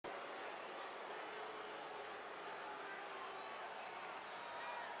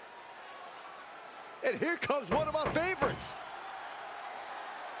And here comes one of my favorites.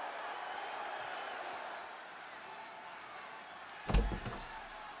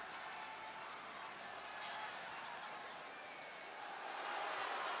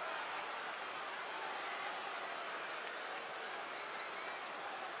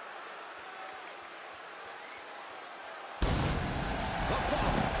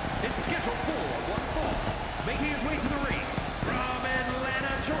 Making his way to the ring from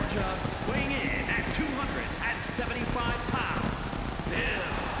Atlanta, Georgia, weighing in at 275 pounds, Bill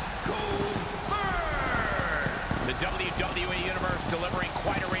Goldberg. The WWE Universe delivering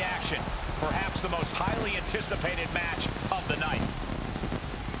quite a reaction. Perhaps the most highly anticipated match of the night.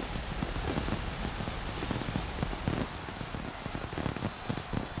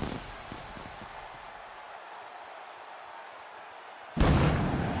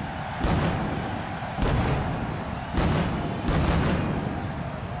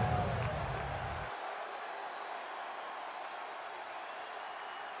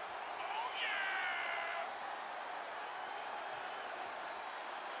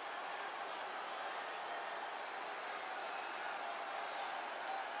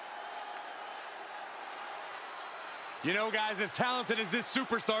 You know, guys, as talented as this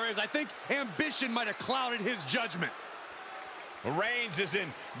superstar is, I think ambition might have clouded his judgment. Reigns is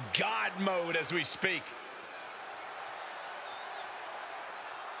in God mode as we speak.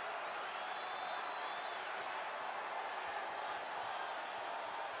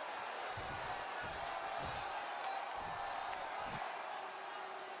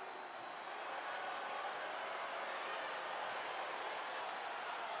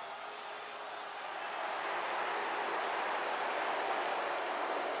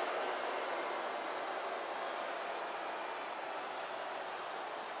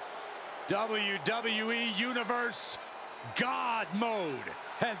 WWE Universe God mode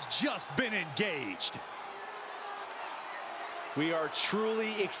has just been engaged. We are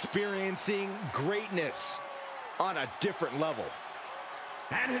truly experiencing greatness on a different level.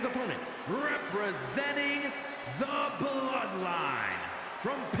 And his opponent, representing the Bloodline,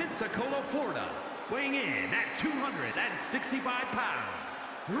 from Pensacola, Florida, weighing in at 265 pounds,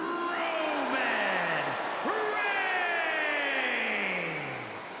 Roman Reigns!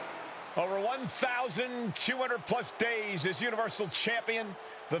 Over 1,200 plus days as Universal Champion,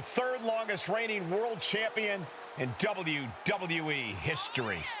 the third longest reigning world champion in WWE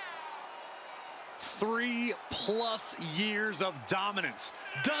history. 3+ years of dominance,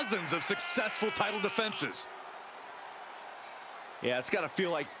 dozens of successful title defenses. Yeah, it's got to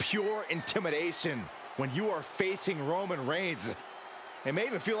feel like pure intimidation when you are facing Roman Reigns. It may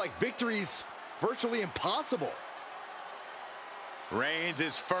even feel like victory's virtually impossible. Reigns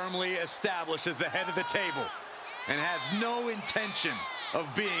is firmly established as the head of the table and has no intention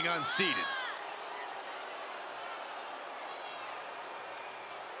of being unseated.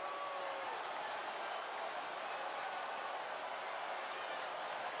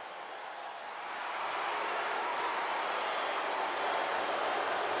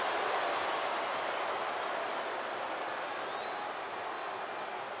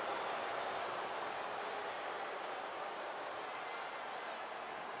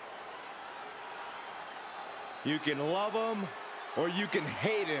 You can love him or you can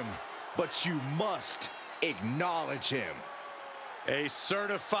hate him, but you must acknowledge him. A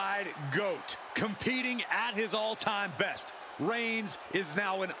certified GOAT competing at his all-time best. Reigns is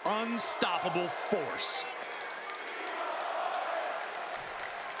now an unstoppable force.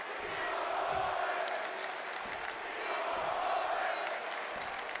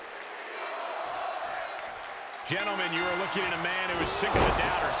 Gentlemen, you are looking at a man who is sick of the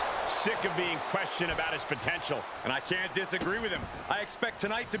doubters, sick of being questioned about his potential. And I can't disagree with him. I expect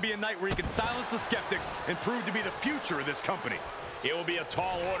tonight to be a night where he can silence the skeptics and prove to be the future of this company. It will be a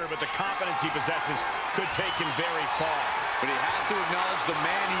tall order, but the confidence he possesses could take him very far. But he has to acknowledge the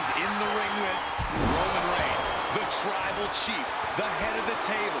man he's in the ring with, Roman Reigns, the tribal chief, the head of the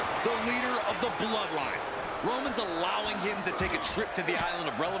table, the leader of the bloodline. Roman's allowing him to take a trip to the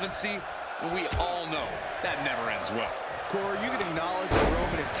island of relevancy, and we all know that never ends well. Corey, you can acknowledge that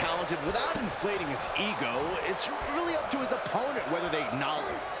Roman is talented without inflating his ego. It's really up to his opponent whether they acknowledge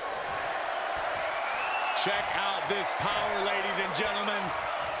it. Check out this power, ladies and gentlemen.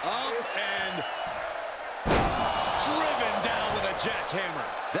 Up and driven down with a jackhammer.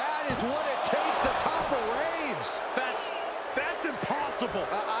 That is what it takes to topple Reigns. That's impossible.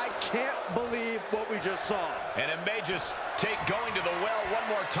 I can't believe what we just saw. And it may just take going to the well one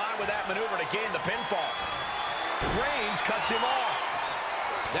more time with that maneuver to gain the pinfall. Reigns cuts him off.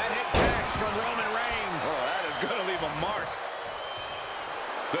 That hit connects from Roman Reigns. Oh, that is going to leave a mark.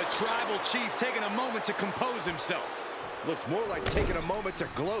 The Tribal Chief taking a moment to compose himself. Looks more like taking a moment to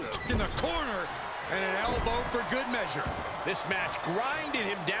gloat. In the corner, and an elbow for good measure. This match grinded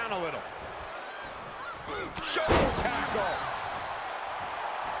him down a little. Shoulder tackle.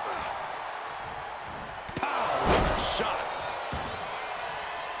 Pow, what a shot.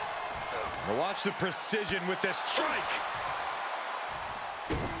 Now watch the precision with this strike.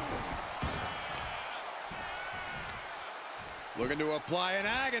 Looking to apply an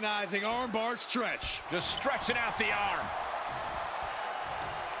agonizing armbar stretch. Just stretching out the arm.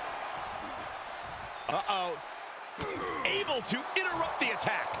 Uh-oh. Able to interrupt the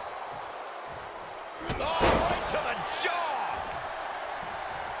attack. Oh, right to the jaw.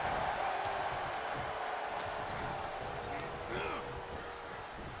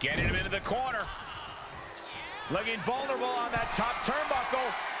 Getting him into the corner. Looking vulnerable on that top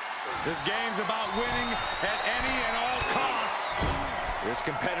turnbuckle. This game's about winning at any and all costs. This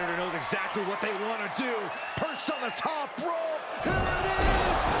competitor knows exactly what they want to do. Perched on the top rope. Here it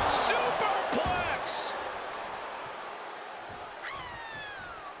is! Superplex!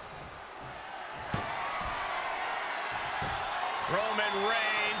 Roman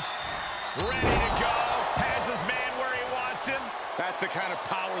Reigns, ready to go. Has his man where he wants him. That's the kind of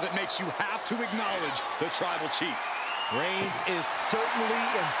power that makes you have to acknowledge the Tribal Chief. Reigns is certainly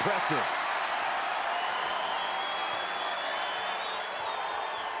impressive.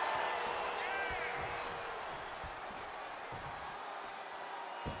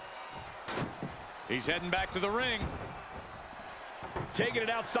 He's heading back to the ring. Taking it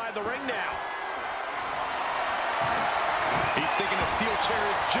outside the ring now. He's thinking a steel chair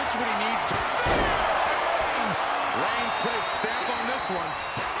is just what he needs to. Reigns put his stamp on this one.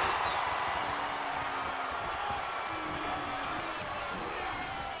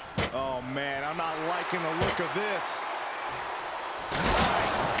 Oh, man, I'm not liking the look of this.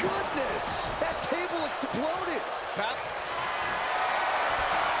 My goodness! That table exploded!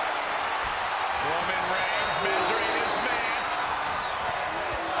 Roman Reigns measuring his man.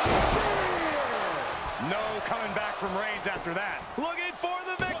 Spear! No coming back from Reigns after that. Looking for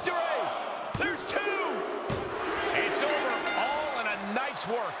the victory. There's two. It's over, all in a night's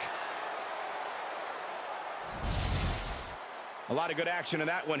work. A lot of good action in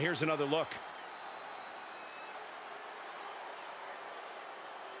that one. Here's another look.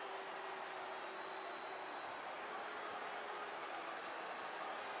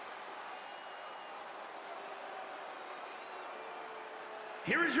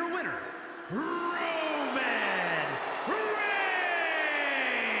 Here is your winner, Roman Reigns!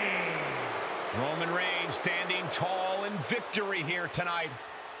 Roman Reigns standing tall in victory here tonight.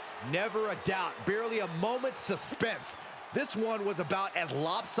 Never a doubt, barely a moment's suspense. This one was about as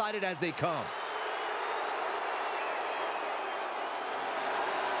lopsided as they come.